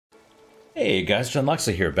Hey guys, John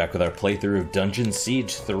Loxley here, back with our playthrough of Dungeon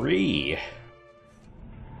Siege 3.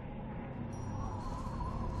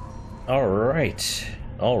 Alright.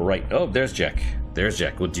 Oh, there's Jack. There's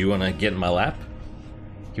Jack. Well, do you want to get in my lap?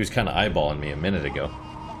 He was kind of eyeballing me a minute ago.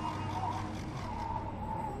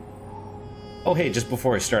 Oh, hey, just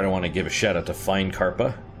before I start, I want to give a shout out to Fine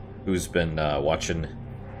Carpa, who's been watching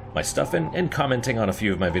my stuff and commenting on a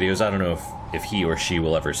few of my videos. I don't know if he or she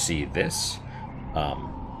will ever see this.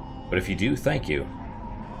 But if you do, thank you.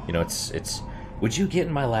 You know, it's. Would you get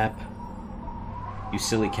in my lap? You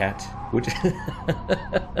silly cat. Would you?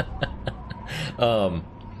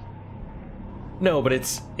 No, but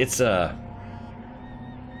it's. I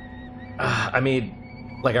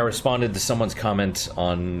mean, like I responded to someone's comment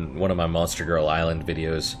on one of my Monster Girl Island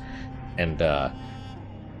videos, and I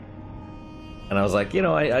was like, you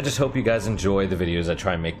know, I just hope you guys enjoy the videos. I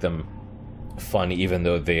try and make them fun, even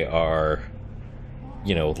though they are,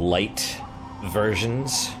 you know, light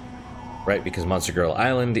versions, right? Because Monster Girl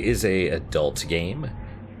Island is a adult game,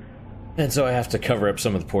 and so I have to cover up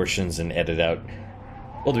some of the portions and edit out.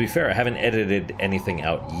 Well, to be fair, I haven't edited anything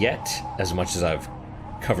out yet, as much as I've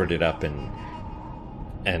covered it up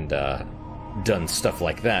and done stuff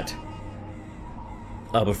like that.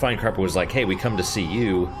 But Fine Carper was like, hey, we come to see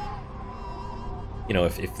you, you know,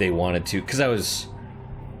 if they wanted to, because I was,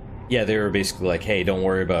 yeah, they were basically like, hey, don't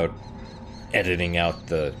worry about editing out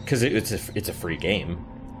the, because it's a free game,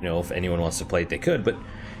 you know, if anyone wants to play it they could, but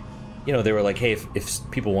you know, they were like, hey,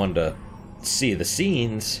 if people wanted to see the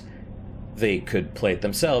scenes, they could play it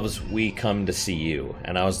themselves. We come to see you.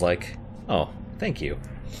 And I was like, oh, thank you.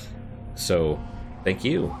 So thank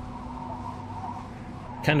you.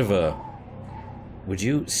 Kind of a, would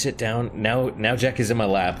you sit down now? Jack is in my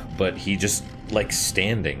lap, but he just like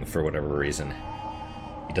standing for whatever reason.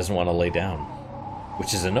 He doesn't want to lay down,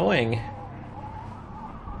 which is annoying.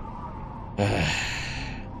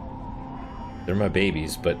 They're my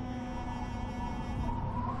babies, but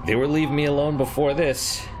they were leaving me alone before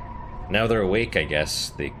this. Now they're awake, I guess.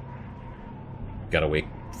 They got awake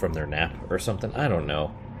from their nap or something. I don't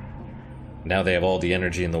know. Now they have all the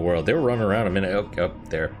energy in the world. They were running around a minute. Oh,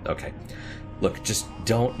 there. Okay. Look, just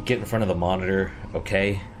don't get in front of the monitor,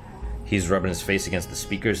 okay? He's rubbing his face against the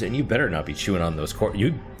speakers, and you better not be chewing on those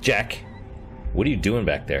You, Jack, what are you doing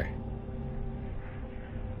back there?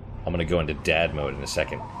 I'm gonna go into dad mode in a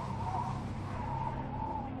second.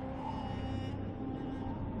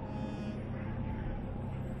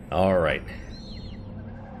 Alright.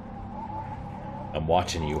 I'm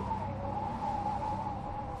watching you.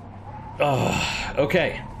 Oh,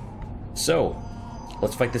 okay. So,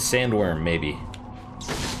 let's fight the sandworm, maybe.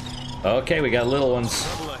 Okay, we got little ones.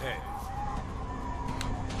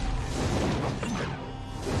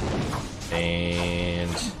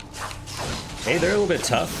 And hey, they're a little bit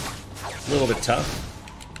tough. A little bit tough.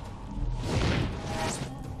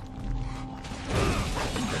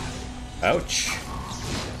 Ouch.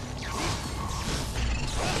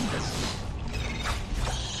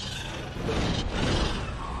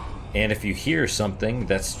 And if you hear something,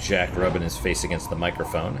 that's Jack rubbing his face against the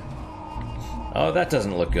microphone. Oh, that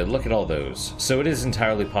doesn't look good. Look at all those. So it is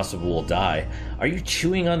entirely possible we'll die. Are you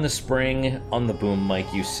chewing on the spring on the boom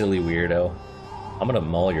mic, you silly weirdo? I'm gonna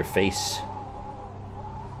maul your face.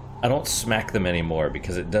 I don't smack them anymore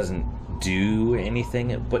because it doesn't do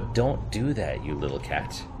anything, but don't do that, you little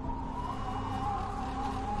cat.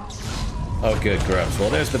 Oh, good, grubs.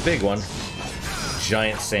 Well, there's the big one.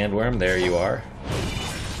 Giant sandworm, there you are.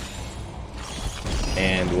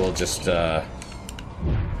 And we'll just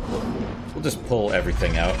pull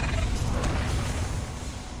everything out.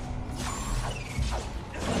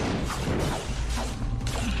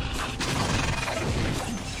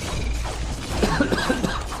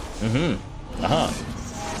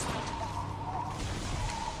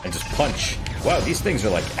 And just punch. Wow, these things are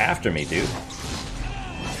like after me, dude.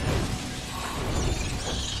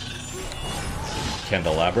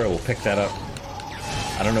 Candelabra, we'll pick that up.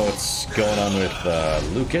 I don't know what's going on with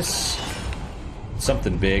Lucas.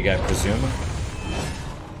 Something big, I presume.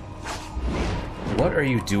 What are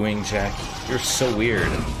you doing, Jack? You're so weird.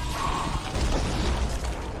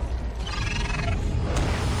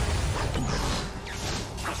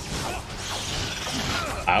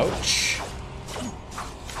 Ouch.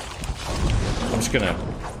 I'm just gonna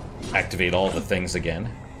activate all the things again.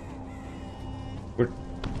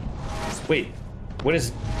 Wait, what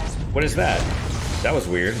is that? That was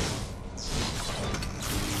weird.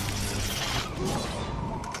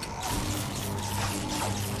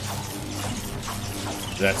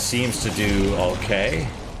 That seems to do okay.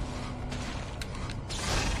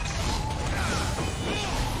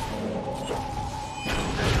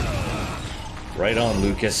 Right on,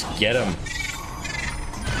 Lucas. Get him.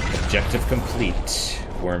 Objective complete.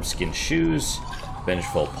 Wormskin shoes.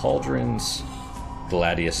 Vengeful pauldrons.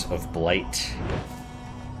 Gladius of Blight.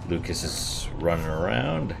 Lucas is running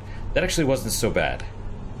around. That actually wasn't so bad.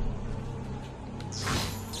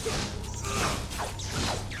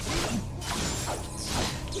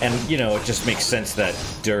 And, you know, it just makes sense that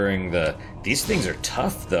during the... These things are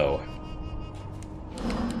tough, though.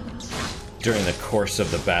 During the course of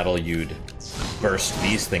the battle, you'd burst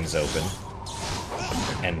these things open.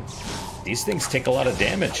 And these things take a lot of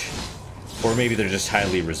damage. Or maybe they're just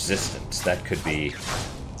highly resistant. That could be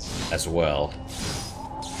as well.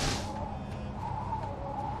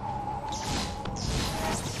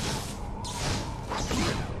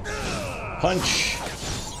 Punch!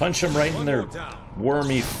 Punch them right in their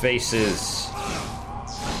wormy faces.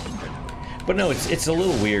 But no, it's a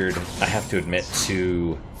little weird, I have to admit,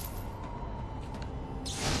 to...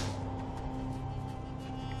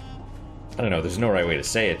 I don't know, there's no right way to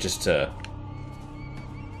say it, just to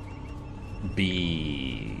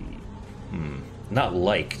be... not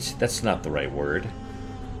liked. That's not the right word.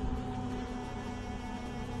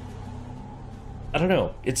 I don't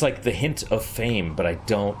know. It's like the hint of fame, but I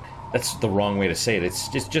don't... That's the wrong way to say it. It's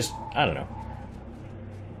just I don't know.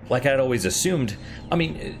 Like I'd always assumed... I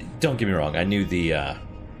mean, don't get me wrong, I knew the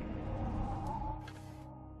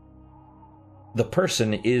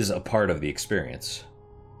person is a part of the experience,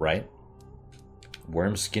 right?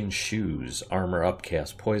 Wormskin shoes, armor up,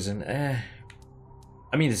 chaos poison, I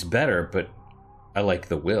mean, it's better, but I like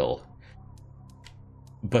the will.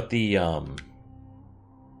 But the, I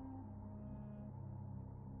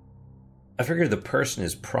figure the person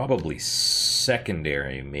is probably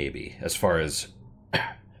secondary, maybe, as far as...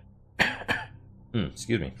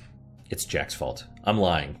 excuse me. It's Jack's fault. I'm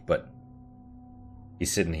lying, but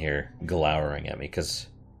he's sitting here glowering at me because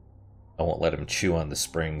I won't let him chew on the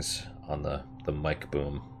springs on the mic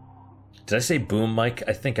boom. Did I say boom mic?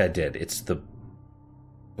 I think I did. It's the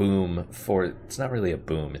boom for... It's not really a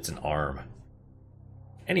boom, it's an arm.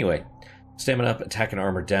 Anyway, stamina up, attack and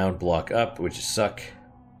armor down, block up, which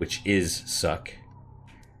is suck.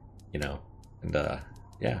 You know, and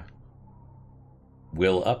yeah.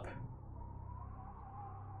 Will up.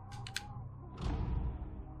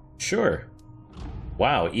 Sure.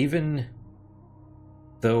 Wow, even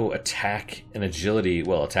though attack and agility,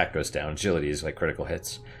 well, attack goes down, agility is like critical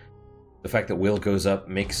hits. The fact that will goes up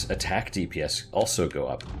makes attack DPS also go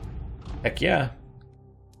up. Heck yeah.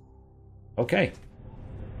 Okay.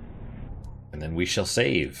 And then we shall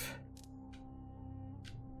save.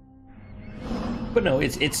 But no,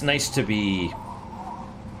 it's nice to be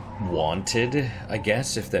wanted, I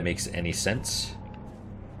guess, if that makes any sense.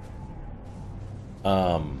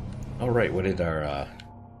 Alright, what did our, I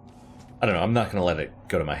don't know, I'm not gonna let it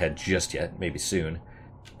go to my head just yet, maybe soon.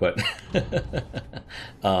 But,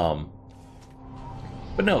 but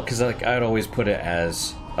no, because like, I'd always put it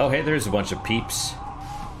as, oh hey, there's a bunch of peeps.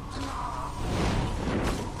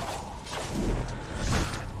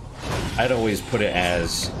 I'd always put it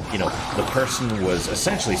as, you know, the person was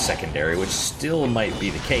essentially secondary, which still might be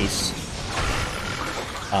the case.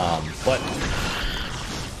 But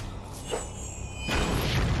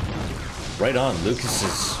right on, Lucas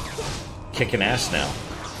is kicking ass now.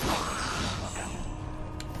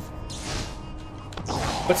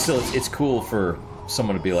 But still, it's cool for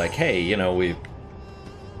someone to be like, hey, you know,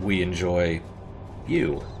 we enjoy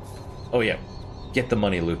you. Oh yeah, get the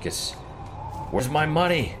money, Lucas. Where's my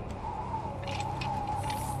money?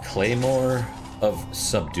 Claymore of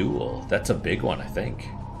Subdual. That's a big one, I think.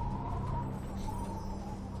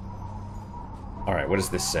 Alright, what does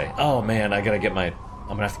this say? Oh man, I gotta get my...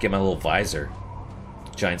 I'm gonna have to get my little visor.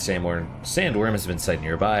 Giant sandworm has been sighted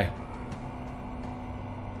nearby.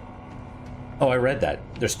 Oh, I read that.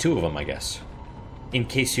 There's two of them, I guess. In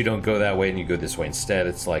case you don't go that way and you go this way instead,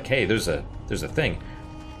 it's like, hey, there's a thing.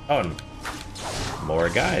 Oh, and more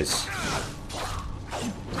guys.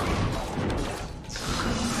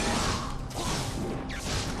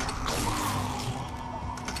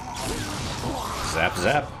 Zap,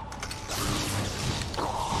 zap.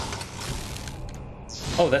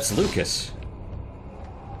 Oh, that's Lucas.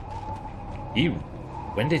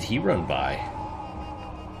 When did he run by?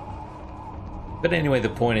 But anyway, the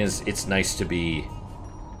point is, it's nice to be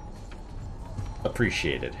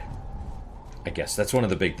appreciated. I guess that's one of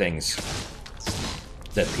the big things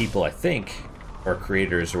that people, I think, or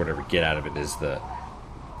creators or whatever, get out of it is the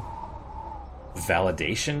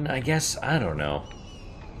validation, I guess? I don't know.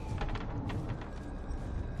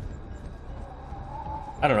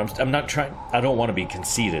 I don't know, I'm not trying... I don't want to be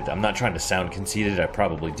conceited. I'm not trying to sound conceited, I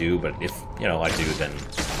probably do, but if, you know, I do, then...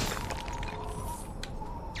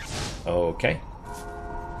 Okay.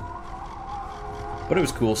 But it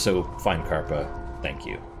was cool, so fine Carpa, thank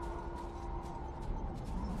you.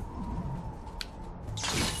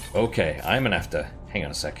 Okay, I'm gonna have to... Hang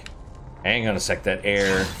on a sec. Hang on a sec, that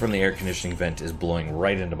air from the air conditioning vent is blowing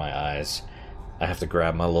right into my eyes. I have to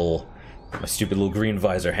grab my stupid little green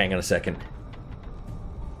visor. Hang on a second.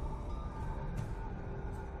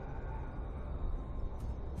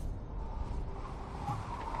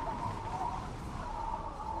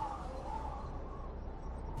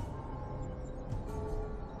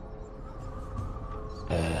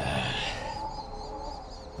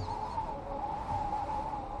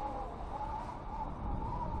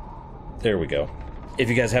 There we go. If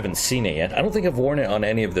you guys haven't seen it yet, I don't think I've worn it on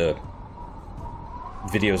any of the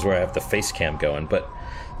videos where I have the face cam going, but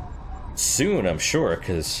soon, I'm sure,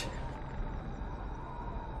 because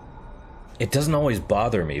it doesn't always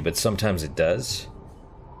bother me, but sometimes it does.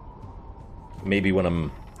 Maybe when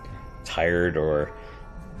I'm tired or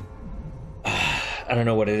I don't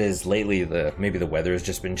know what it is lately. Maybe the weather has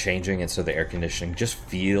just been changing, and so the air conditioning just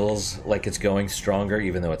feels like it's going stronger,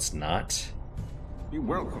 even though it's not. Be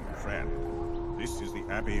welcome, friend. This is the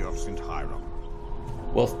Abbey of St. Hiram.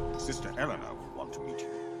 Well, Sister Eleanor will want to meet you.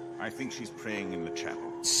 I think she's praying in the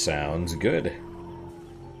chapel. Sounds good.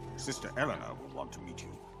 Sister Eleanor will want to meet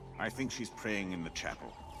you. I think she's praying in the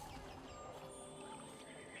chapel.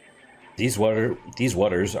 These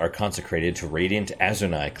waters are consecrated to radiant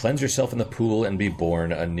Azurnai. Cleanse yourself in the pool and be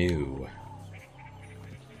born anew.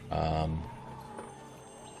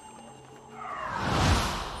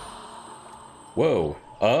 Whoa.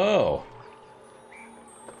 Oh.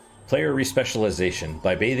 Player respecialization.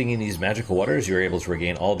 By bathing in these magical waters, you are able to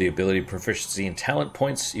regain all the ability, proficiency, and talent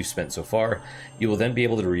points you've spent so far. You will then be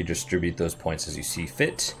able to redistribute those points as you see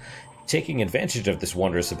fit. Taking advantage of this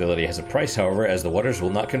wondrous ability has a price, however, as the waters will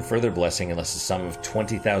not confer their blessing unless a sum of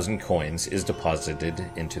 20,000 coins is deposited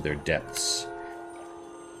into their depths.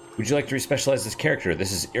 Would you like to respecialize this character?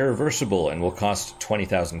 This is irreversible and will cost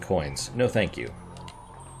 20,000 coins. No, thank you.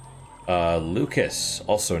 Lucas,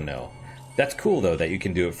 also no. That's cool, though, that you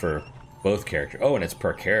can do it for both characters. Oh, and it's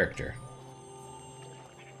per character.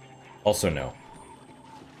 Also no.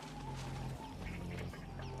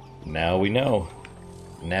 Now we know.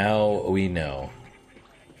 Now we know.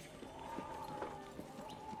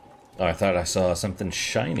 Oh, I thought I saw something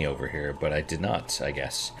shiny over here, but I did not, I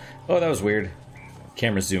guess. Oh, that was weird.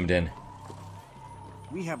 Camera zoomed in.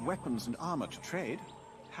 We have weapons and armor to trade.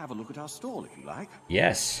 Have a look at our stall if you like.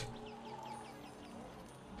 Yes.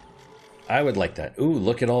 I would like that. Ooh,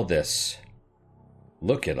 look at all this.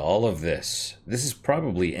 Look at all of this. This is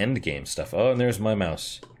probably endgame stuff. Oh, and there's my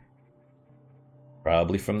mouse.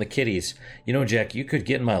 Probably from the kitties. You know, Jack, you could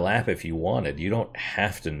get in my lap if you wanted. You don't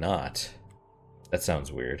have to not. That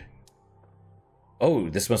sounds weird. Oh,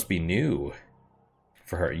 this must be new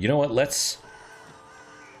for her. You know what? Let's...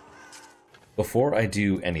 Before I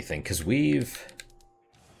do anything, because we've...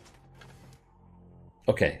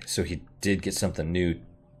 Okay, so he did get something new.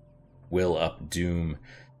 Will up Doom.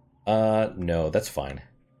 No, that's fine.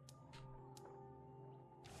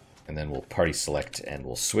 And then we'll party select and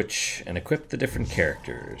we'll switch and equip the different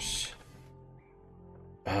characters.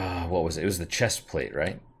 What was it? It was the chest plate,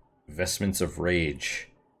 right? Vestments of Rage.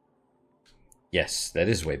 Yes, that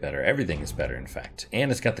is way better. Everything is better, in fact.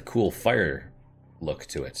 And it's got the cool fire look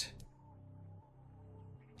to it.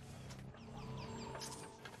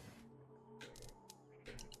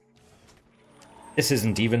 This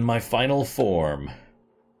isn't even my final form.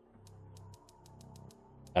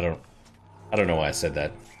 I don't know why I said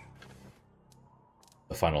that.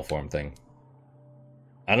 The final form thing.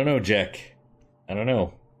 I don't know, Jack. I don't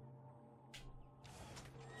know.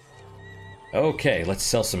 Okay, let's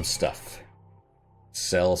sell some stuff.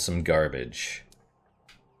 Sell some garbage.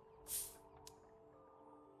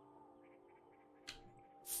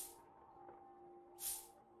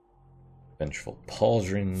 Vengeful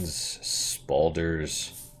pauldrons,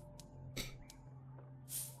 spalders.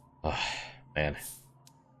 Ah, man.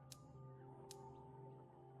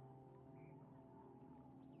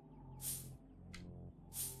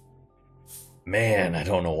 Man, I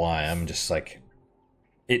don't know why. I'm just like...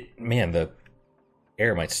 Man, the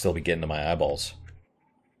air might still be getting to my eyeballs.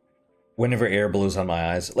 Whenever air blows on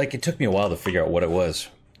my eyes. Like, it took me a while to figure out what it was.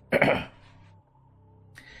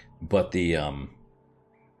 But the,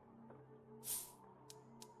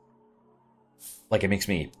 like, it makes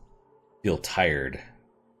me feel tired.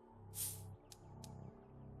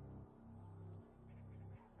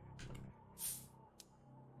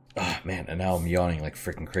 Oh, man, and now I'm yawning like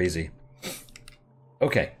freaking crazy.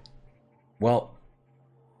 Okay. Well.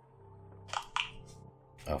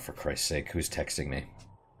 Oh, for Christ's sake, who's texting me?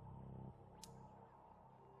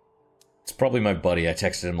 probably my buddy. I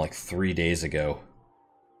texted him like 3 days ago.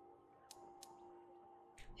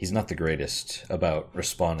 He's not the greatest about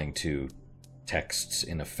responding to texts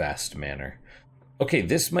in a fast manner. Okay,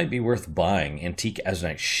 this might be worth buying. Antique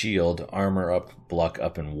Azonite Shield, armor up, block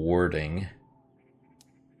up, and warding.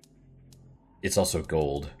 It's also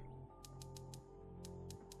gold.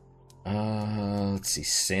 Let's see.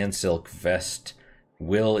 Sand Silk Vest.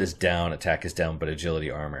 Will is down, attack is down, but agility,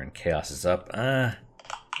 armor, and chaos is up.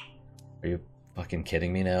 Are you fucking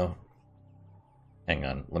kidding me now? Hang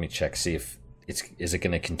on, let me check, see if is it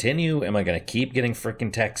going to continue? Am I going to keep getting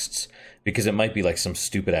frickin' texts? Because it might be like some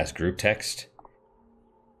stupid-ass group text.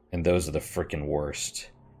 And those are the frickin'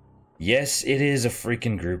 worst. Yes, it is a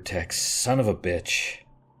freaking group text. Son of a bitch.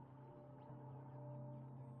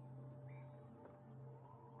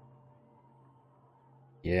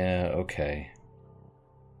 Yeah, okay.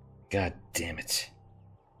 God damn it.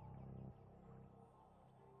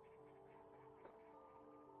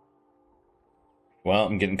 Well,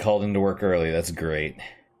 I'm getting called into work early. That's great.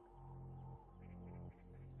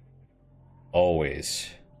 Always.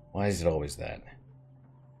 Why is it always that?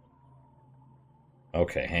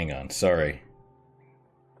 Okay, hang on. Sorry.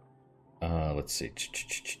 Let's see.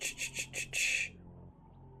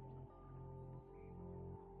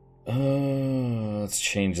 Let's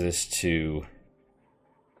change this to...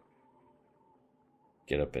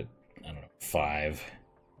 Get up at, I don't know, 5.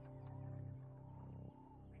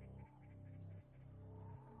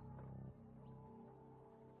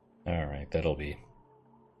 Alright, that'll be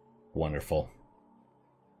wonderful.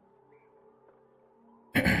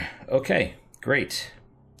 Okay, great.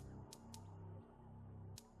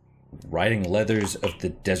 Riding leathers of the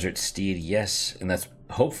desert steed, yes, and that's,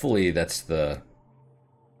 hopefully that's the...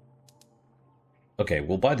 Okay,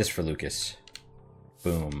 we'll buy this for Lucas.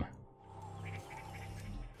 Boom.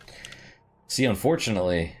 See,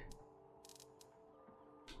 unfortunately,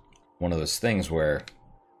 one of those things where,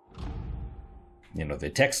 you know, they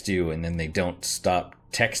text you and then they don't stop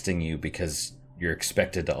texting you because you're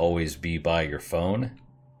expected to always be by your phone.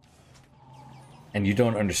 And you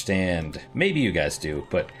don't understand. Maybe you guys do,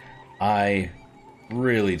 but I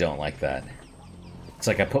really don't like that. It's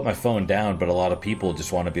like I put my phone down, but a lot of people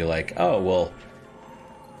just want to be like, oh, well,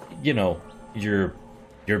 you know, you're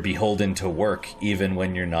beholden to work even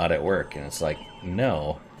when you're not at work. And it's like,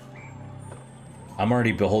 no. I'm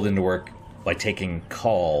already beholden to work by taking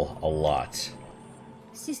call a lot.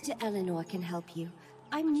 Sister Eleanor can help you.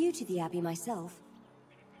 I'm new to the Abbey myself.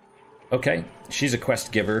 Okay, she's a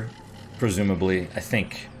quest giver, presumably, I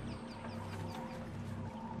think.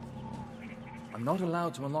 I'm not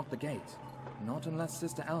allowed to unlock the gate. Not unless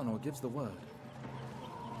Sister Eleanor gives the word.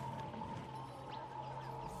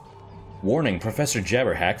 Warning, Professor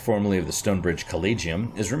Jabberhack, formerly of the Stonebridge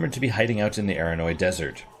Collegium, is rumored to be hiding out in the Aranoi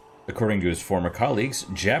Desert. According to his former colleagues,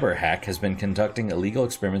 Jabberhack has been conducting illegal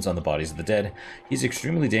experiments on the bodies of the dead. He's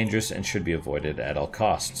extremely dangerous and should be avoided at all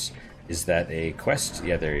costs. Is that a quest?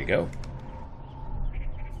 Yeah, there you go.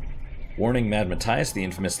 Warning, Mad Matthias, the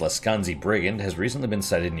infamous Lascanzi brigand, has recently been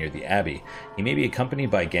sighted near the Abbey. He may be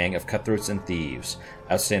accompanied by a gang of cutthroats and thieves.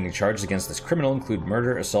 Outstanding charges against this criminal include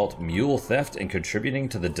murder, assault, mule theft, and contributing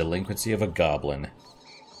to the delinquency of a goblin.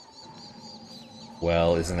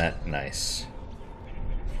 Well, isn't that nice?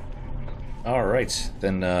 Alright,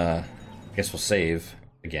 then, I guess we'll save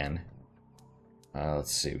again.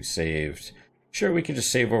 Let's see, we saved... Sure, we can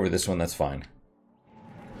just save over this one, that's fine.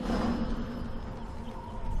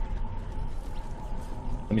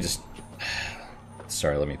 Let me just...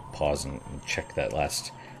 Sorry, let me pause and check that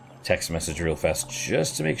last text message real fast,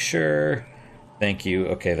 just to make sure. Thank you.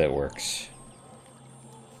 Okay, that works.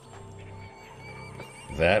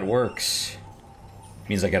 That works.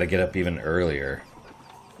 Means I gotta get up even earlier.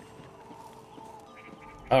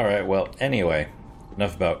 Alright, well, anyway.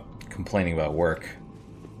 Enough about complaining about work.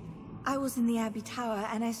 I was in the Abbey Tower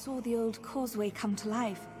and I saw the old causeway come to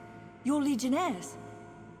life. You're Legionnaires.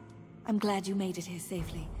 I'm glad you made it here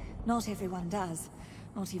safely. Not everyone does.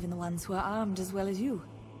 Not even the ones who are armed as well as you.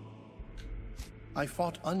 I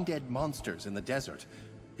fought undead monsters in the desert.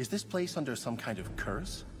 Is this place under some kind of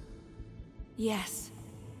curse? Yes,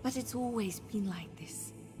 but it's always been like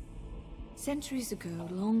this. Centuries ago,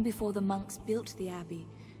 long before the monks built the Abbey,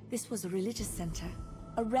 this was a religious center.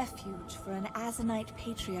 A refuge for an Azonite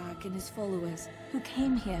patriarch and his followers who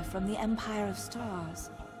came here from the Empire of Stars.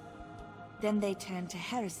 Then they turned to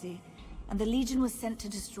heresy, and the Legion was sent to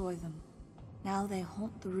destroy them. Now they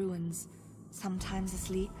haunt the ruins, sometimes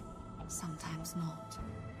asleep, sometimes not.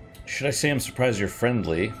 Should I say I'm surprised you're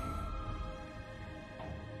friendly?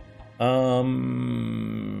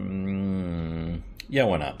 Yeah,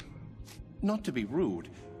 why not? Not to be rude,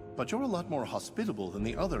 but you're a lot more hospitable than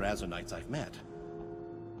the other Azonites I've met.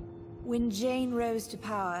 When Jane rose to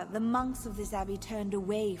power, the monks of this abbey turned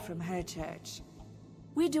away from her church.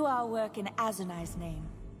 We do our work in Azonai's name,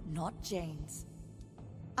 not Jane's.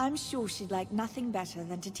 I'm sure she'd like nothing better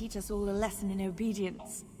than to teach us all a lesson in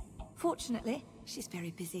obedience. Fortunately, she's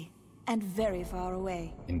very busy, and very far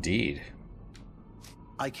away. Indeed.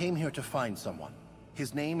 I came here to find someone.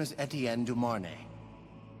 His name is Etienne du Marnay.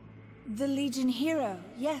 The Legion hero,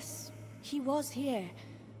 yes. He was here,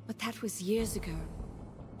 but that was years ago.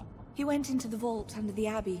 He went into the vault under the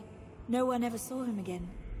abbey. No one ever saw him again.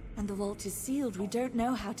 And the vault is sealed. We don't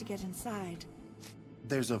know how to get inside.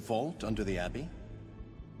 There's a vault under the abbey?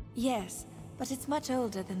 Yes, but it's much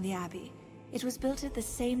older than the abbey. It was built at the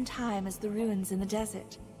same time as the ruins in the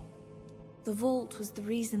desert. The vault was the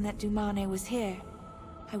reason that Dumane was here.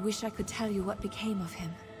 I wish I could tell you what became of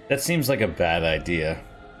him. That seems like a bad idea.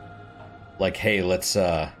 Like, hey, let's,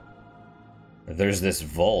 there's this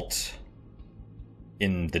vault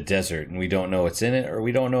in the desert, and we don't know what's in it, or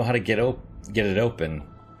we don't know how to get it open.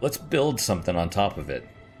 Let's build something on top of it.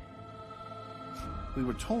 We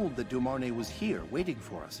were told that Dumarnay was here, waiting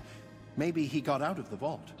for us. Maybe he got out of the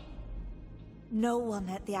vault. No one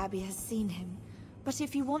at the abbey has seen him. But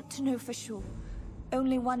if you want to know for sure,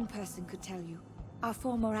 only one person could tell you. Our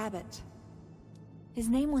former abbot. His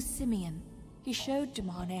name was Simeon. He showed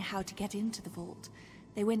Dumarnay how to get into the vault.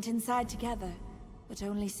 They went inside together, but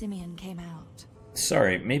only Simeon came out.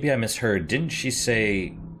 Sorry, maybe I misheard. Didn't she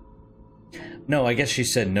say... No, I guess she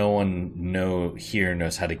said no one here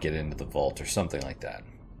knows how to get into the vault or something like that.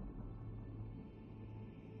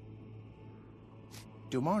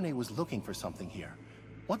 Dumarnay was looking for something here.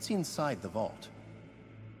 What's inside the vault?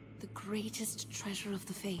 The greatest treasure of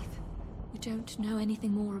the faith. We don't know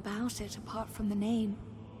anything more about it apart from the name.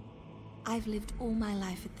 I've lived all my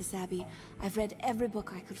life at this abbey. I've read every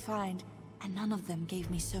book I could find, and none of them gave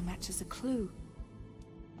me so much as a clue.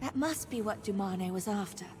 That must be what Dumarnay was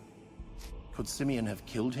after. Could Simeon have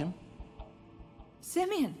killed him?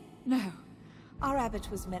 Simeon? No. Our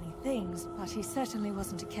abbot was many things, but he certainly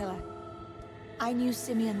wasn't a killer. I knew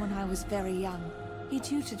Simeon when I was very young. He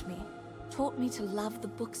tutored me, taught me to love the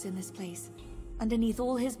books in this place. Underneath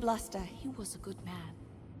all his bluster, he was a good man.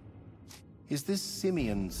 Is this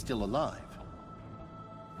Simeon still alive?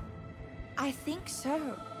 I think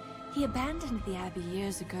so. He abandoned the abbey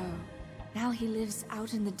years ago. Now he lives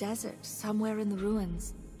out in the desert, somewhere in the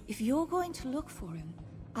ruins. If you're going to look for him,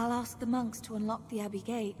 I'll ask the monks to unlock the abbey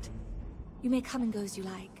gate. You may come and go as you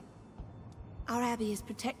like. Our abbey is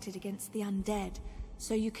protected against the undead,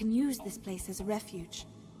 so you can use this place as a refuge,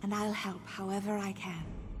 and I'll help however I can.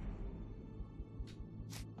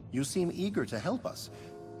 You seem eager to help us.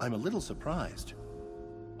 I'm a little surprised.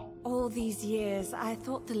 All these years, I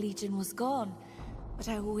thought the Legion was gone, but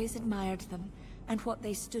I always admired them, and what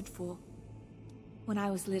they stood for. When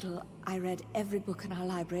I was little, I read every book in our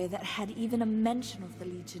library that had even a mention of the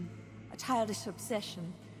Legion. A childish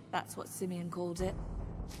obsession, that's what Simeon called it.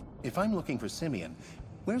 If I'm looking for Simeon,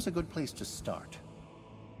 where's a good place to start?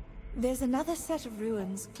 There's another set of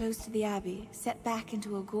ruins close to the abbey, set back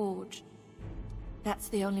into a gorge. That's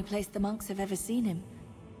the only place the monks have ever seen him.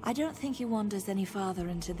 I don't think he wanders any farther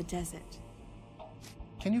into the desert.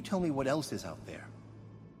 Can you tell me what else is out there?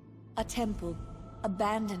 A temple,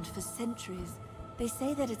 abandoned for centuries. They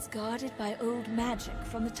say that it's guarded by old magic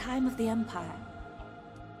from the time of the Empire.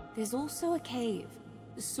 There's also a cave,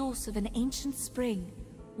 the source of an ancient spring.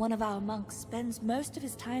 One of our monks spends most of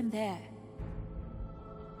his time there.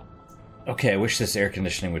 Okay, I wish this air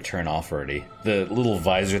conditioning would turn off already. The little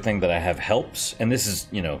visor thing that I have helps, and this is,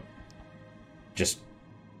 you know, just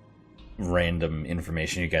random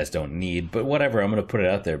information you guys don't need, but whatever, I'm going to put it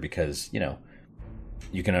out there because, you know,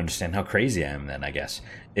 you can understand how crazy I am then, I guess.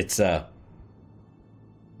 It's, the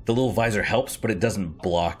little visor helps, but it doesn't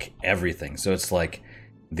block everything, so it's like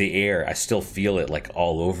the air, I still feel it like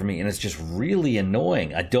all over me, and it's just really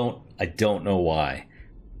annoying. I don't know why.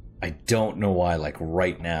 I don't know why, like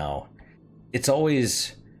right now. It's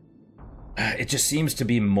always, it just seems to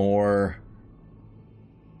be more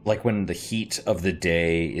like when the heat of the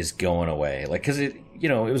day is going away. Like, cause it, you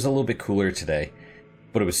know, it was a little bit cooler today,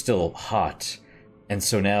 but it was still hot. And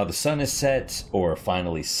so now the sun is set or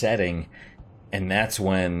finally setting, and that's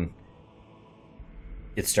when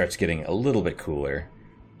it starts getting a little bit cooler.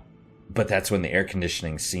 But that's when the air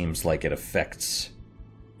conditioning seems like it affects,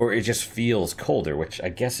 or it just feels colder, which I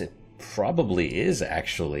guess it probably is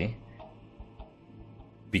actually,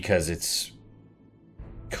 because it's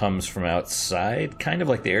comes from outside, kind of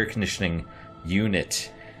like the air conditioning unit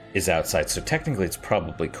is outside, so technically it's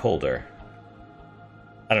probably colder.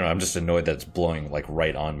 I don't know, I'm just annoyed that it's blowing, like,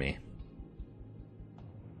 right on me.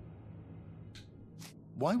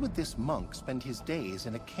 Why would this monk spend his days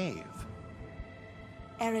in a cave?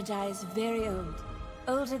 Eridai is very old.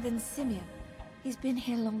 Older than Simeon. He's been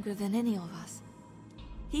here longer than any of us.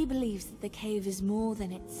 He believes that the cave is more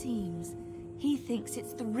than it seems. He thinks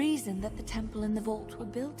it's the reason that the temple and the vault were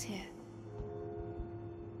built here.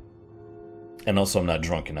 And also, I'm not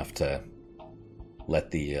drunk enough to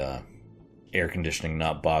let the air conditioning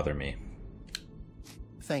not bother me.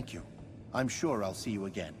 Thank you. I'm sure I'll see you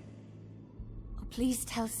again. Please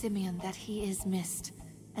tell Simeon that he is missed,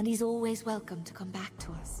 and he's always welcome to come back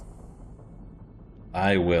to us.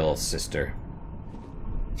 I will, sister.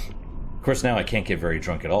 Of course, now I can't get very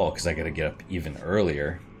drunk at all, because I gotta get up even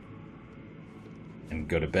earlier. And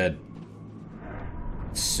go to bed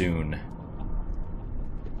soon.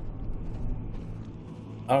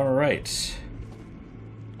 Alright.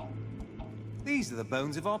 These are the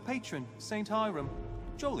bones of our patron, St. Hiram.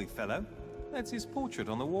 Jolly fellow. That's his portrait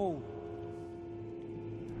on the wall.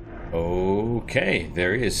 Okay,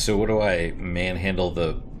 there he is. So what do I manhandle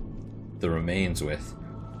the remains with?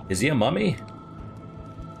 Is he a mummy?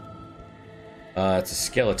 It's a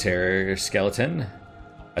skeleton.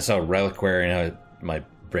 I saw reliquary and my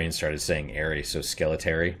brain started saying airy, so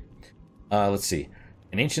skeletary. Let's see.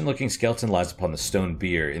 An ancient-looking skeleton lies upon the stone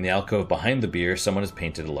bier. In the alcove behind the bier, someone has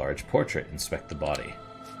painted a large portrait. Inspect the body.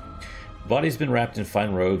 The body's been wrapped in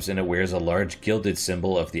fine robes, and it wears a large gilded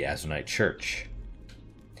symbol of the Azonite Church.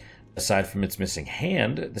 Aside from its missing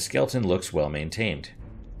hand, the skeleton looks well maintained.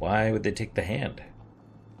 Why would they take the hand?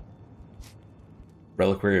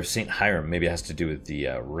 Reliquary of St. Hiram. Maybe it has to do with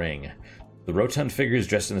the ring. The rotund figure is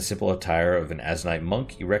dressed in the simple attire of an Azonite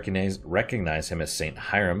monk. You recognize him as St.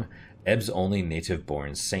 Hiram, Ebb's only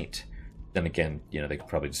native-born saint. Then again, you know, they could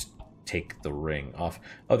probably just take the ring off.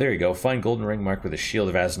 Oh, there you go. Fine golden ring marked with a shield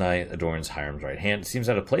of Azonite adorns Hiram's right hand. It seems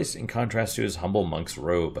out of place in contrast to his humble monk's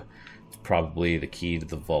robe. It's probably the key to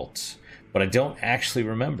the vault. But I don't actually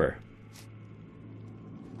remember.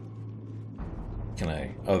 Can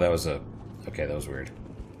I... Oh, that was a... Okay, that was weird.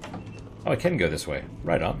 Oh, I can go this way.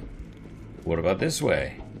 Right on. What about this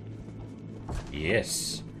way?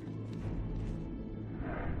 Yes.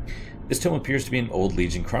 This tome appears to be an old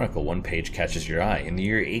Legion chronicle. One page catches your eye. In the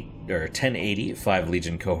year 1080, 5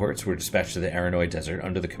 Legion cohorts were dispatched to the Aranoi Desert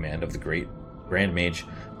under the command of the great Grand Mage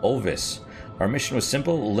Ulvis. Our mission was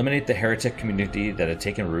simple: eliminate the heretic community that had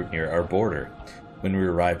taken root near our border. When we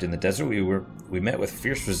arrived in the desert, we met with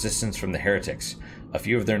fierce resistance from the heretics. A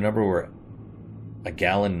few of their number were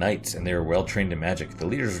Agalan knights, and they were well trained in magic. The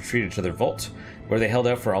leaders retreated to their vault, where they held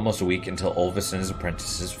out for almost a week until Ulvis and his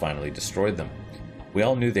apprentices finally destroyed them. We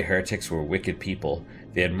all knew the heretics were wicked people.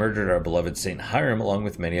 They had murdered our beloved St. Hiram along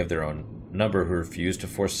with many of their own number who refused to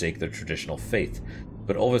forsake their traditional faith.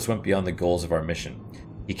 But Ulvis went beyond the goals of our mission.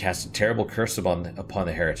 He cast a terrible curse upon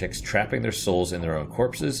the heretics, trapping their souls in their own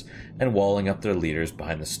corpses and walling up their leaders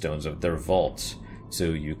behind the stones of their vaults. So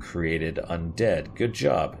you created undead. Good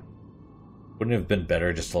job. Wouldn't it have been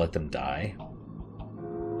better just to let them die?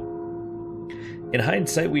 In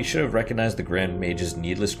hindsight, we should have recognized the Grand Mage's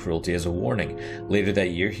needless cruelty as a warning. Later that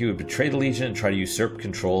year, he would betray the Legion and try to usurp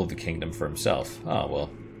control of the kingdom for himself. Ah, well.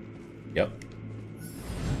 Yep.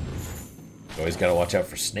 Always gotta watch out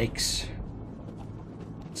for snakes.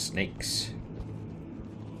 Snakes.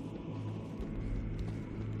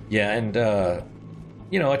 Yeah, and,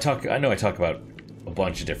 you know, I know I talk about a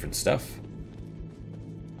bunch of different stuff.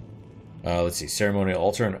 Let's see. Ceremonial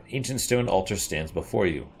altar. An ancient stone altar stands before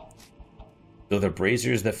you. Though the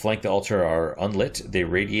braziers that flank the altar are unlit, they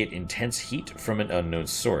radiate intense heat from an unknown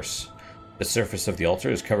source. The surface of the altar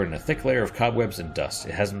is covered in a thick layer of cobwebs and dust.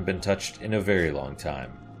 It hasn't been touched in a very long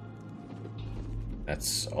time.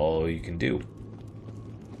 That's all you can do.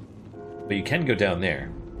 But you can go down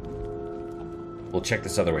there. We'll check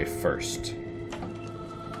this other way first.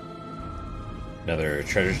 Another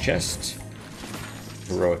treasure chest.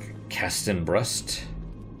 Heroic Castan Brust.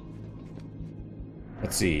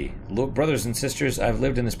 Let's see. Look, brothers and sisters, I've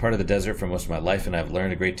lived in this part of the desert for most of my life, and I've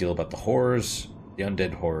learned a great deal about the horrors, the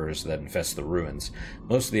undead horrors that infest the ruins.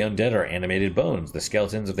 Most of the undead are animated bones, the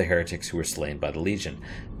skeletons of the heretics who were slain by the Legion.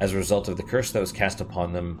 As a result of the curse that was cast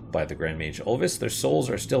upon them by the Grand Mage Ulvis, their souls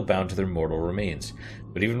are still bound to their mortal remains.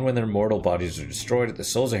 But even when their mortal bodies are destroyed, the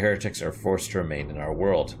souls of heretics are forced to remain in our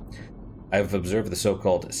world. I have observed the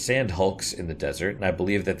so-called sand hulks in the desert, and I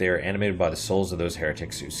believe that they are animated by the souls of those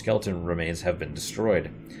heretics whose skeleton remains have been destroyed.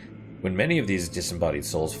 When many of these disembodied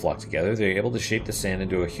souls flock together, they are able to shape the sand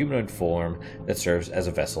into a humanoid form that serves as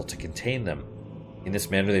a vessel to contain them. In this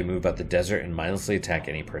manner, they move about the desert and mindlessly attack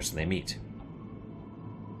any person they meet.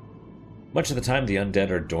 Much of the time, the undead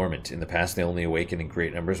are dormant. In the past, they only awakened in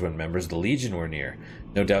great numbers when members of the Legion were near,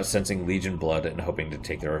 no doubt sensing Legion blood and hoping to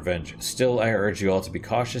take their revenge. Still, I urge you all to be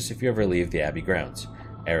cautious if you ever leave the Abbey grounds.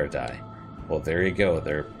 Eridai. Well, there you go.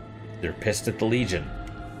 They're pissed at the Legion.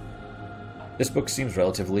 This book seems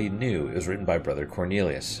relatively new. It was written by Brother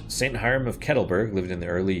Cornelius. St. Hiram of Kettleburg lived in the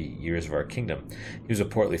early years of our kingdom. He was a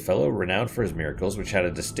portly fellow, renowned for his miracles, which had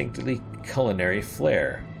a distinctly culinary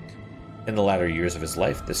flair. In the latter years of his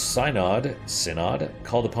life, the synod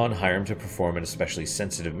called upon Hiram to perform an especially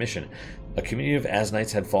sensitive mission. A community of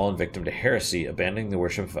Asnites had fallen victim to heresy, abandoning the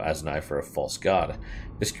worship of Asnai for a false god.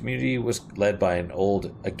 This community was led by an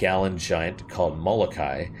old Agalan giant called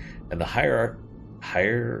Molokai, and the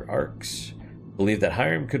hierarchs believed that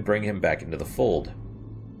Hiram could bring him back into the fold.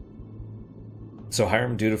 So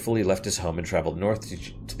Hiram dutifully left his home and traveled north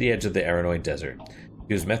to the edge of the Aranoi Desert.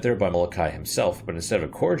 He was met there by Molokai himself, but instead of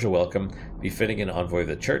a cordial welcome befitting an envoy of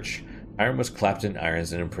the church, Hiram was clapped in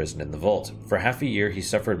irons and imprisoned in the vault. For half a year, he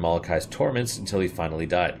suffered Molokai's torments until he finally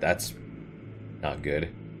died. That's not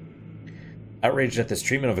good. Outraged at this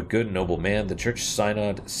treatment of a good, noble man, the church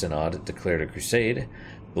synod declared a crusade.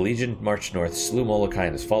 The Legion marched north, slew Molokai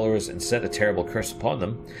and his followers, and set a terrible curse upon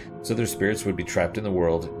them, so their spirits would be trapped in the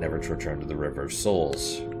world, never to return to the River of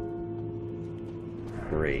Souls.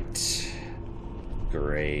 Great.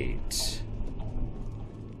 Great.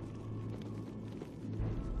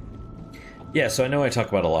 Yeah, so I know I talk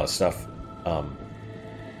about a lot of stuff.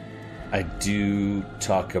 I do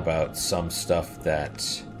talk about some stuff that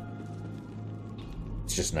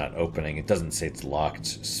it's just not opening. It doesn't say it's locked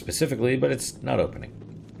specifically, but it's not opening.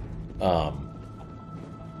 I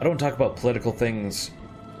don't talk about political things,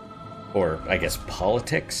 or I guess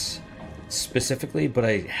politics specifically, but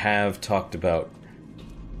I have talked about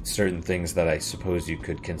certain things that I suppose you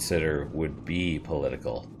could consider would be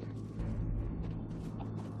political.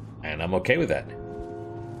 And I'm okay with that.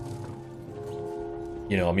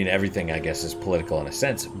 You know, I mean, everything I guess is political in a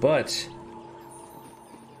sense, but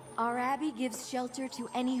our abbey gives shelter to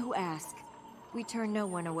any who ask. We turn no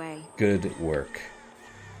one away. Good work.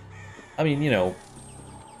 I mean, you know,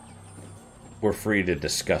 we're free to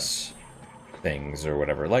discuss things or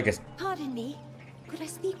whatever. Like I... Pardon me. Could I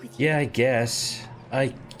speak with you? Yeah, I guess.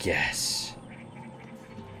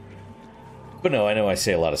 But no, I know I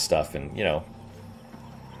say a lot of stuff and, you know,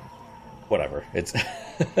 whatever. It's...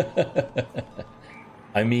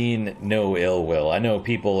 I mean, no ill will. I know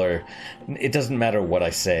people are... It doesn't matter what I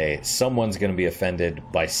say. Someone's going to be offended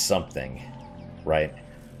by something, right?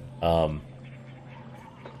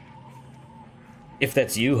 If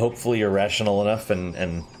that's you, hopefully you're rational enough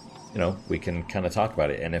and you know, we can kind of talk about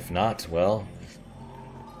it. And if not, well...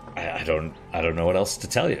 I don't know what else to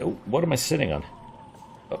tell you. Oh, what am I sitting on?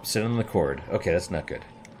 Oh, sitting on the cord. Okay, that's not good.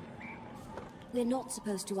 We're not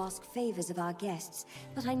supposed to ask favors of our guests,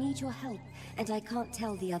 but I need your help, and I can't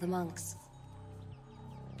tell the other monks.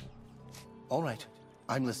 All right,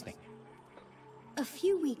 I'm listening. A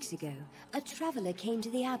few weeks ago, a traveler came to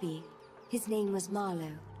the Abbey. His name was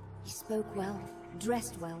Marlowe. He spoke well,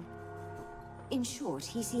 dressed well. In short,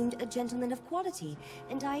 he seemed a gentleman of quality,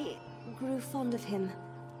 and I grew fond of him.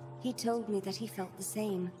 He told me that he felt the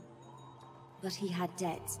same. But he had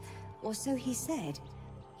debts, or so he said.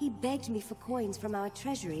 He begged me for coins from our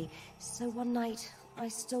treasury, so one night I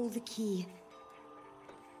stole the key.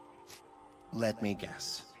 Let me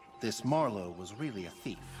guess. This Marlowe was really a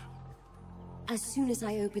thief. As soon as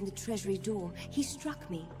I opened the treasury door, he struck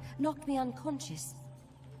me, knocked me unconscious.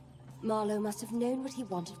 Marlowe must have known what he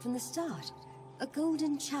wanted from the start. A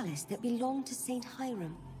golden chalice that belonged to St.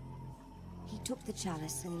 Hiram. He took the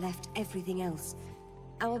chalice and left everything else.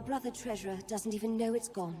 Our brother treasurer doesn't even know it's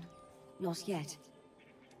gone. Not yet.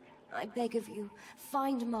 I beg of you,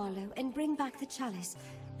 find Marlowe and bring back the chalice.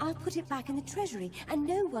 I'll put it back in the treasury, and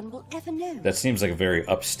no one will ever know. That seems like a very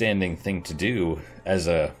upstanding thing to do as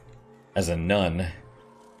a nun.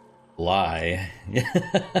 Lie.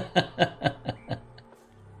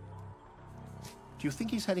 Do you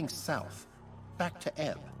think he's heading south? Back to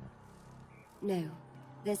Ebb? No.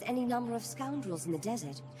 There's any number of scoundrels in the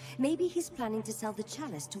desert. Maybe he's planning to sell the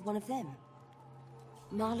chalice to one of them.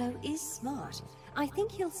 Marlowe is smart. I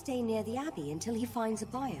think he'll stay near the Abbey until he finds a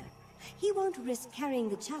buyer. He won't risk carrying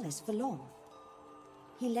the chalice for long.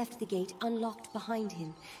 He left the gate unlocked behind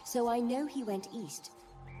him, so I know he went east.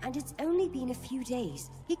 And it's only been a few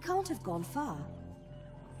days. He can't have gone far.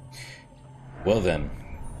 Well then,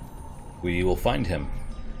 we will find him.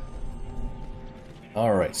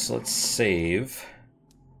 Alright, so let's save.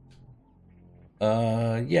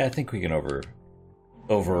 Yeah, I think we can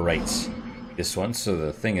overwrite this one, so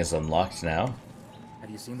the thing is unlocked now. Have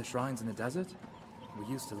you seen the shrines in the desert? We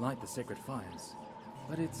used to light the sacred fires,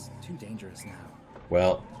 but it's too dangerous now.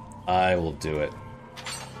 Well, I will do it.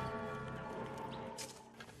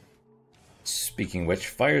 Speaking of which,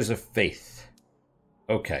 fires of faith.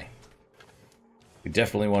 Okay. We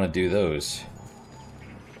definitely want to do those.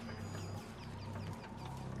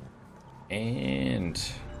 And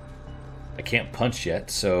I can't punch yet,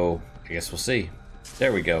 so I guess we'll see.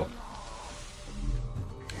 There we go.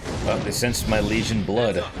 Well, they sensed my Legion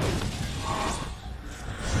blood.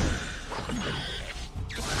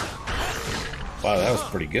 Wow, that was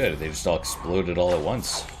pretty good. They just all exploded all at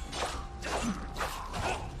once.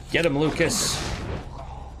 Get him, Lucas!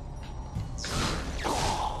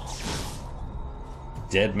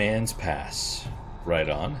 Dead Man's Pass. Right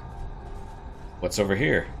on. What's over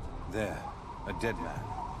here? There, a dead man.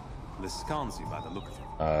 Liscanzi by the look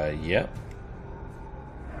of him. Yep.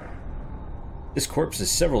 This corpse is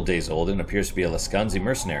several days old and appears to be a Liscanzi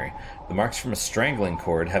mercenary. The marks from a strangling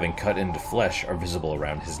cord having cut into flesh are visible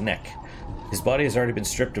around his neck. His body has already been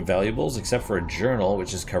stripped of valuables except for a journal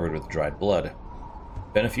which is covered with dried blood.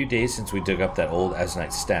 Been a few days since we dug up that old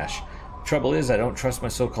Aznite stash. Trouble is, I don't trust my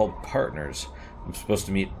so-called partners. I'm supposed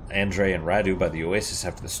to meet Andre and Radu by the Oasis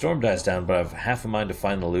after the storm dies down, but I've half a mind to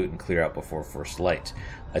find the loot and clear out before first light.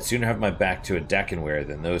 I'd sooner have my back to a Dakinware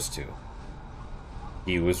than those two.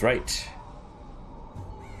 He was right.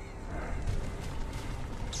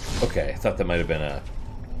 Okay, I thought that might have been a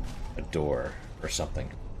door or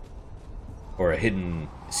something. Or a hidden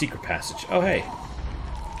secret passage. Oh, hey.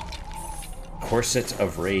 Corset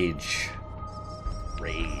of Rage.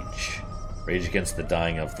 Rage. Rage against the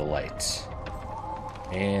dying of the light.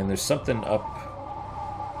 And there's something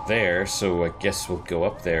up there, so I guess we'll go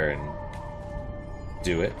up there and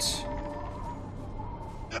do it.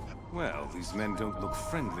 Well, these men don't look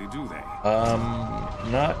friendly, do they?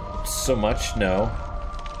 Not so much, no.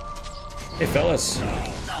 Hey, fellas.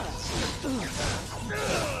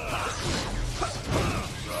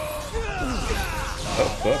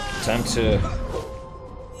 Oh, time to...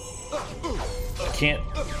 I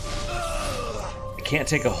can't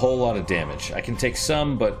take a whole lot of damage. I can take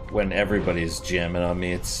some, but when everybody's jamming on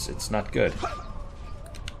me, it's not good.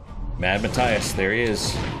 Mad Matthias, there he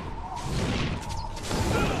is.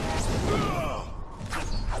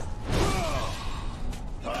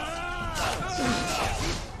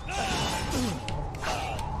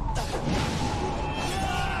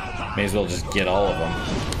 May as well just get all of them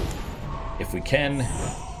if we can,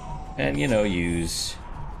 and you know, use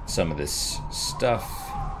some of this stuff.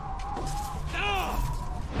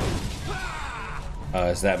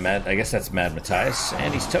 Is that Mad? I guess that's Mad Matthias,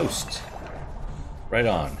 and he's toast. Right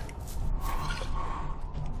on.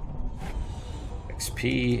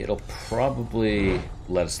 XP, it'll probably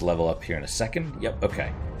let us level up here in a second. Yep,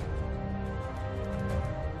 okay.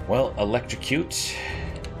 Well, electrocute.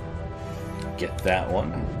 Get that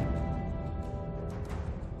one.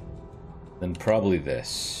 Then probably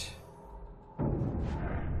this.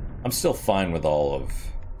 I'm still fine with all of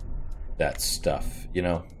that stuff, you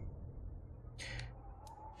know?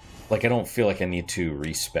 Like, I don't feel like I need to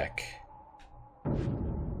respec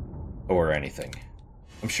or anything.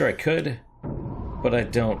 I'm sure I could, but I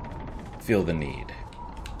don't feel the need.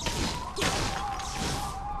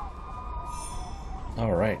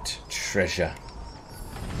 Alright, treasure.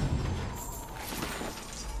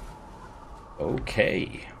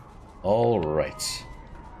 Okay. Alright.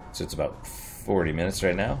 So it's about 40 minutes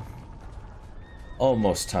right now.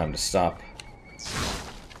 Almost time to stop.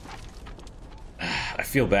 I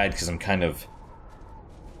feel bad because I'm kind of...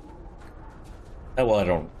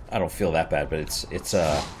 well, I don't feel that bad, but it's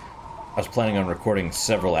I was planning on recording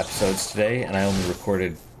several episodes today, and I only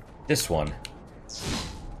recorded this one.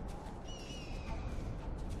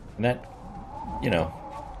 And that, you know...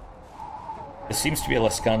 This seems to be a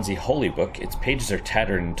Liscanzi holy book. Its pages are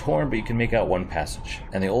tattered and torn, but you can make out one passage.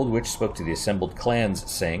 And the old witch spoke to the assembled clans,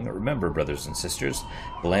 saying, "Remember, brothers and sisters,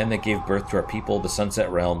 the land that gave birth to our people, the sunset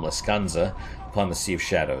realm, Liscanza, upon the Sea of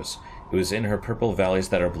Shadows. It was in her purple valleys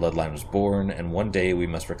that our bloodline was born, and one day we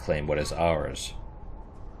must reclaim what is ours."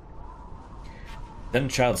 Then a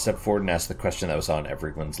child stepped forward and asked the question that was on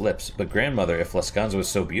everyone's lips. "But grandmother, if Liscanza was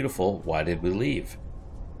so beautiful, why did we leave?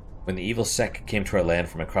 When the evil sect came to our land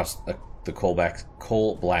from across the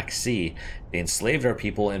coal-black sea, they enslaved our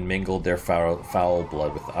people and mingled their foul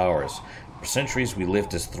blood with ours. For centuries we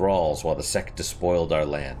lived as thralls while the sect despoiled our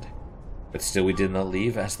land." "But still we did not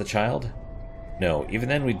leave?" asked the child. No, even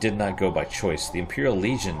then we did not go by choice. The Imperial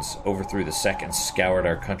legions overthrew the Sec and scoured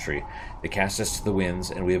our country. They cast us to the winds,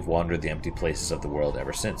 and we have wandered the empty places of the world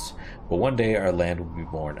ever since. But one day our land will be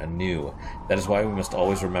born anew. That is why we must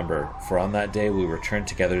always remember, for on that day we return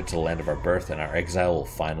together to the land of our birth, and our exile will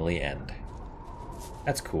finally end.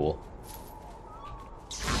 That's cool.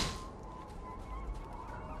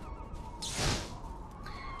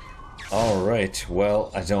 Alright,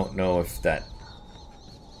 well, I don't know if that...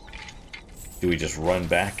 Do we just run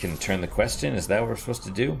back and turn the quest in? Is that what we're supposed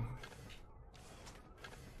to do?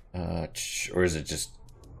 Or is it just...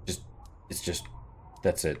 It's just...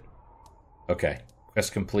 That's it. Okay.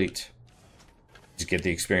 Quest complete. Just get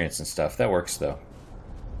the experience and stuff. That works, though.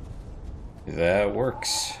 That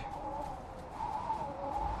works.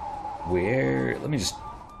 Where... Let me just...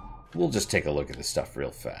 We'll just take a look at this stuff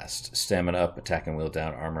real fast. Stamina up, attack and will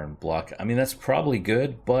down, armor and block. I mean, that's probably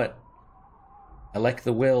good, but... I like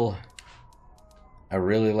the will. I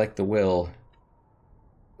really like the will.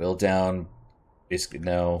 Will down. Basically,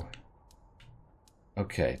 no.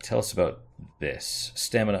 Okay, tell us about this.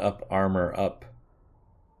 Stamina up, armor up.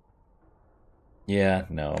 Yeah,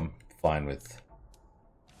 no, I'm fine with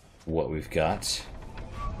what we've got.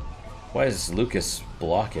 Why is Lucas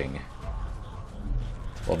blocking?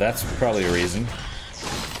 Well, that's probably a reason.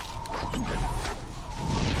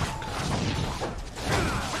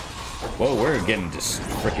 Whoa, we're getting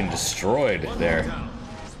freaking destroyed there.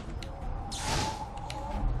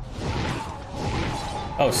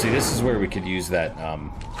 Oh, see, this is where we could use that,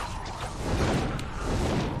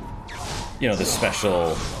 you know, the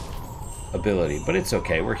special ability. But it's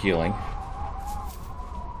okay, we're healing.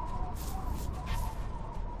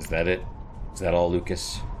 Is that it? Is that all,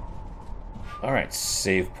 Lucas? Alright,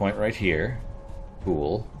 save point right here.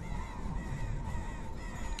 Cool.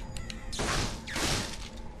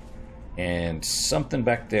 And something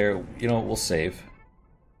back there, you know what, we'll save.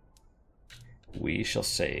 We shall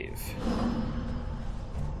save.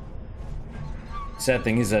 Sad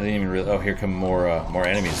thing is I didn't even really... Oh, here come more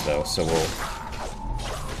enemies, though, so we'll...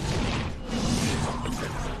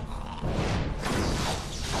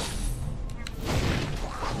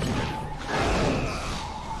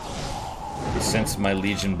 Sense my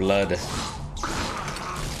Legion blood.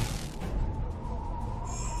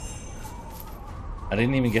 I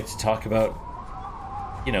didn't even get to talk about,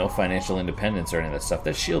 you know, financial independence or any of that stuff.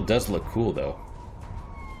 That shield does look cool, though.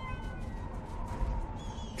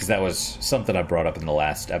 Because that was something I brought up in the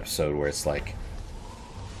last episode, where it's like,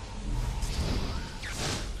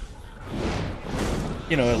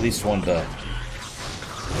 you know, at least wanted to...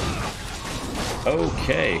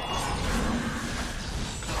 Okay.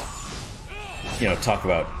 You know, talk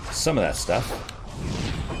about some of that stuff.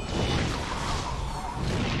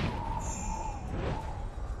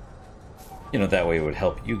 You know, that way it would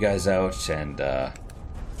help you guys out, and, I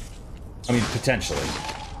mean, potentially.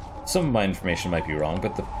 Some of my information might be wrong,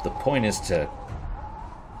 but the point is to...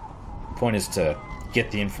 The point is to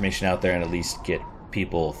get the information out there and at least get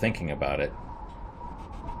people thinking about it.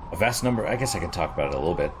 A vast number... I guess I can talk about it a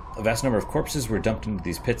little bit. A vast number of corpses were dumped into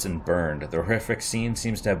these pits and burned. The horrific scene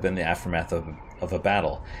seems to have been the aftermath of a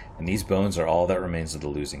battle, and these bones are all that remains of the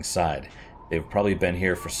losing side. They've probably been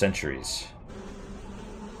here for centuries.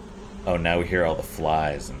 Oh, now we hear all the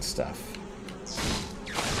flies and stuff.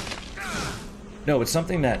 No, it's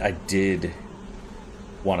something that I did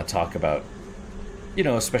want to talk about. You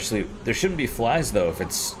know, especially... There shouldn't be flies, though, if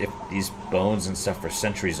these bones and stuff are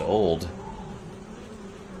centuries old.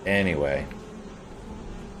 Anyway.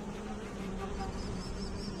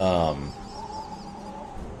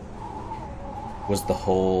 Was the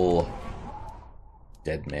whole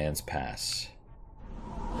Dead Man's Pass.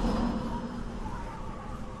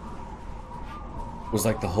 Was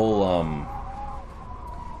like the whole,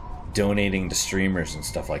 donating to streamers and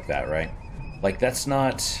stuff like that, right? Like, that's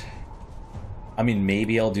not... I mean,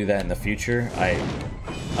 maybe I'll do that in the future. I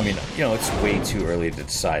mean, you know, it's way too early to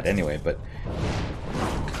decide anyway, but...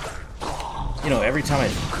 You know, every time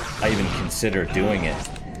I even consider doing it,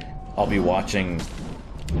 I'll be watching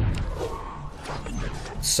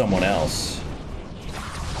someone else,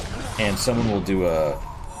 and someone will do a,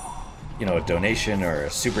 you know, a donation or a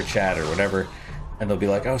super chat or whatever, and they'll be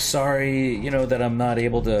like, oh, sorry, you know, that I'm not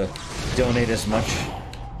able to donate as much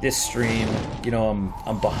this stream, you know,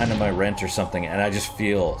 I'm behind on my rent or something, and I just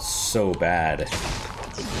feel so bad.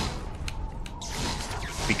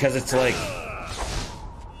 Because it's like,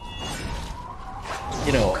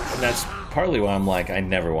 you know, that's partly why I'm like, I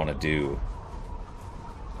never want to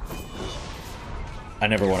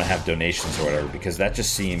have donations or whatever, because that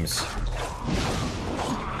just seems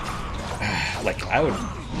like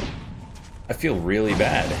I feel really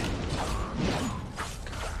bad.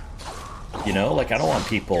 You know, like, I don't want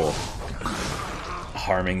people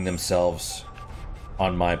harming themselves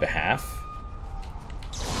on my behalf.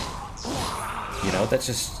 You know, that's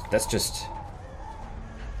just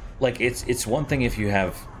like, it's one thing if you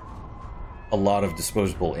have a lot of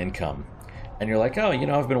disposable income and you're like, oh, you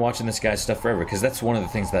know, I've been watching this guy's stuff forever, because that's one of the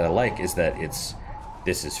things that I like, is that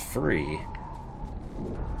this is free.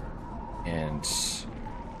 And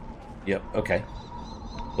yep, okay.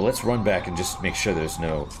 But let's run back and just make sure there's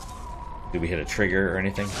no... Did we hit a trigger or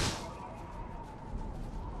anything?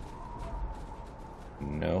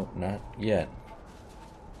 No, not yet.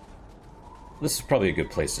 This is probably a good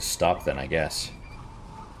place to stop then, I guess.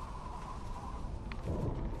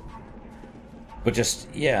 But just,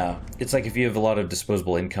 yeah, it's like if you have a lot of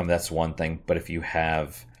disposable income, that's one thing. But if you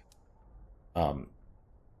have...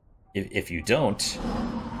 if you don't,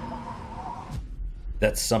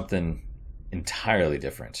 that's something entirely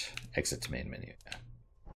different. Exit to main menu.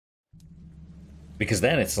 Because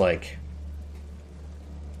then it's like,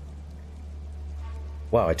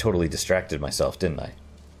 wow, I totally distracted myself, didn't I?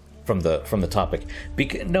 From the topic.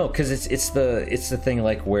 No, because it's the thing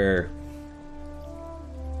like where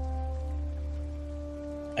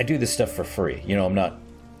I do this stuff for free. You know,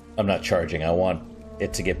 I'm not charging. I want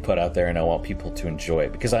it to get put out there, and I want people to enjoy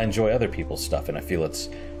it because I enjoy other people's stuff, and I feel it's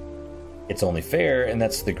only fair. And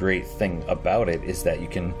that's the great thing about it, is that you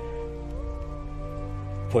can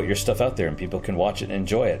put your stuff out there and people can watch it and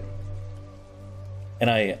enjoy it. And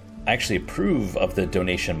I actually approve of the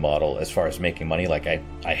donation model as far as making money. Like,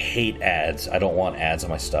 I hate ads. I don't want ads on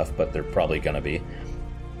my stuff, but they're probably gonna be.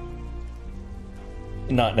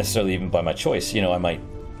 Not necessarily even by my choice. You know, I might,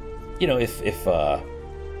 you know, if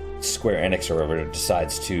Square Enix or whoever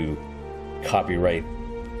decides to copyright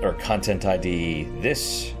or content ID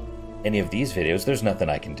any of these videos, there's nothing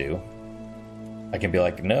I can do. I can be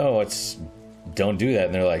like, no, don't do that,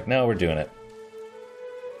 and they're like, no, we're doing it.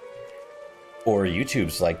 Or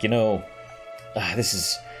YouTube's like, you know,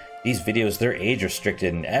 these videos, they're age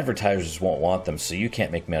restricted and advertisers won't want them, so you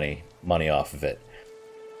can't make money off of it.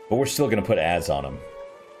 But we're still gonna put ads on them.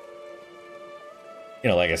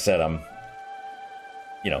 You know, like I said, I'm,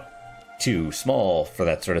 you know, too small for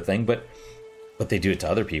that sort of thing, but they do it to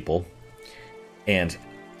other people. And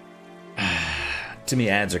to me,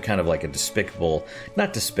 ads are kind of like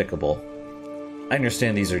not despicable. I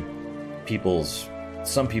understand these are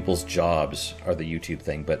some people's jobs are the YouTube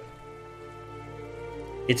thing, but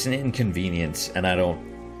it's an inconvenience, and I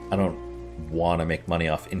don't want to make money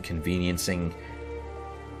off inconveniencing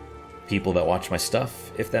people that watch my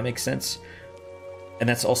stuff, if that makes sense. And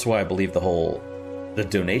that's also why I believe the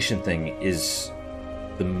donation thing is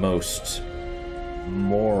the most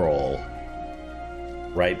moral,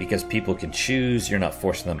 right? Because people can choose, you're not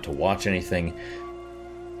forcing them to watch anything.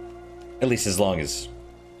 At least as long as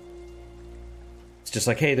it's just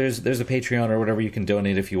like, hey, there's a Patreon or whatever, you can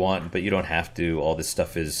donate if you want, but you don't have to. All this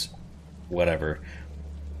stuff is whatever.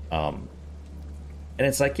 And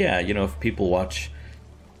it's like, yeah, you know, if people watch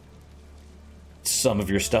some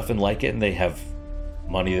of your stuff and like it, and they have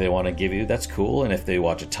money they want to give you, that's cool. And if they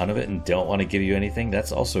watch a ton of it and don't want to give you anything,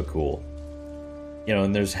 that's also cool. You know,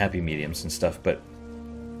 and there's happy mediums and stuff, but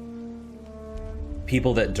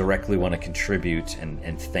people that directly want to contribute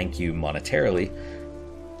and thank you monetarily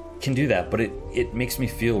can do that, but it makes me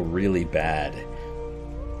feel really bad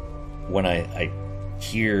when I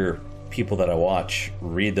hear people that I watch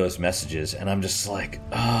read those messages, and I'm just like,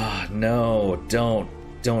 no, don't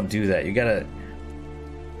do that. You gotta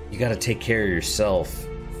take care of yourself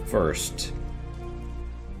first.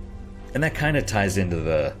 And that kind of ties into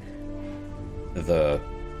the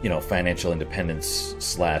you know, financial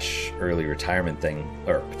independence / early retirement thing,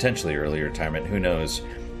 or potentially early retirement. Who knows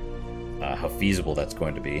how feasible that's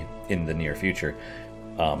going to be in the near future.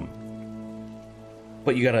 But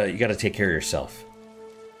you gotta take care of yourself.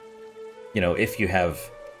 You know, if you have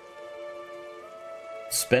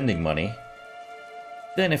spending money,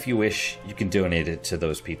 then if you wish, you can donate it to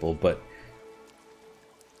those people. But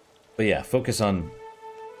yeah, focus on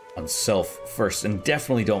self first, and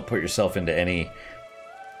definitely don't put yourself into any,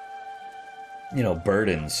 you know,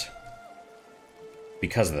 burdens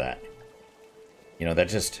because of that. You know, that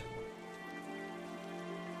just,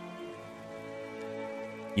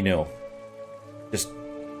 you know, just,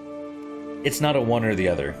 it's not a one or the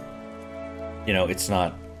other. You know, it's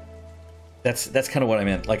not, that's kind of what I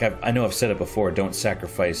meant. Like, I know I've said it before, don't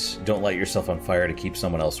light yourself on fire to keep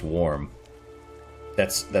someone else warm.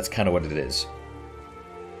 That's kind of what it is.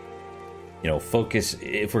 You know, focus,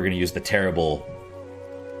 if we're going to use the terrible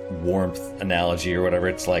warmth analogy or whatever,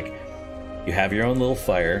 it's like you have your own little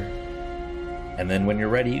fire, and then when you're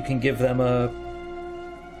ready, you can give them a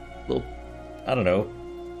little I don't know,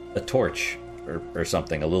 a torch or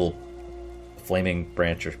something, a little flaming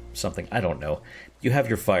branch or something. I don't know. You have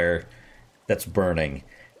your fire that's burning.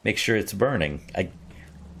 Make sure it's burning.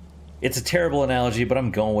 It's a terrible analogy, but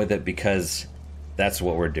I'm going with it because that's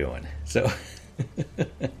what we're doing. So,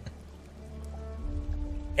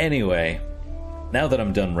 anyway, now that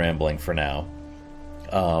I'm done rambling for now,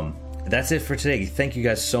 that's it for today. Thank you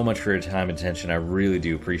guys so much for your time and attention. I really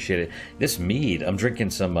do appreciate it. This mead, I'm drinking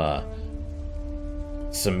some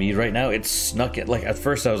mead right now. It's snuck in. Like, at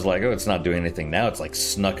first I was like, oh, it's not doing anything. Now it's like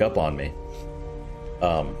snuck up on me.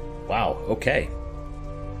 Wow, okay.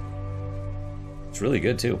 It's really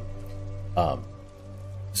good too.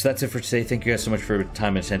 So that's it for today. Thank you guys so much for your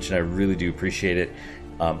time and attention. I really do appreciate it.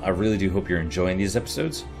 I really do hope you're enjoying these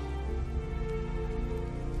episodes.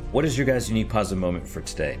 What is your guys' unique positive moment for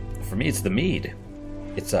today? For me, it's the mead.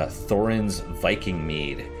 It's Thorin's Viking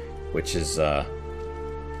mead, which is I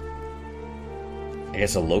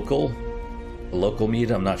guess a local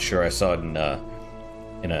mead. I'm not sure. I saw it in a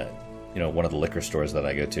one of the liquor stores that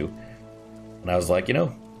I go to, and I was like,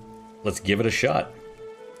 let's give it a shot,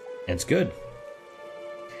 and it's good.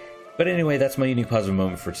 But anyway, that's my unique positive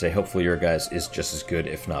moment for today. Hopefully your guys is just as good,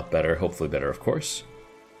 if not better. Hopefully better, of course.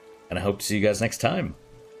 And I hope to see you guys next time.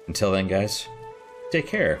 Until then, guys, take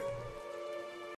care.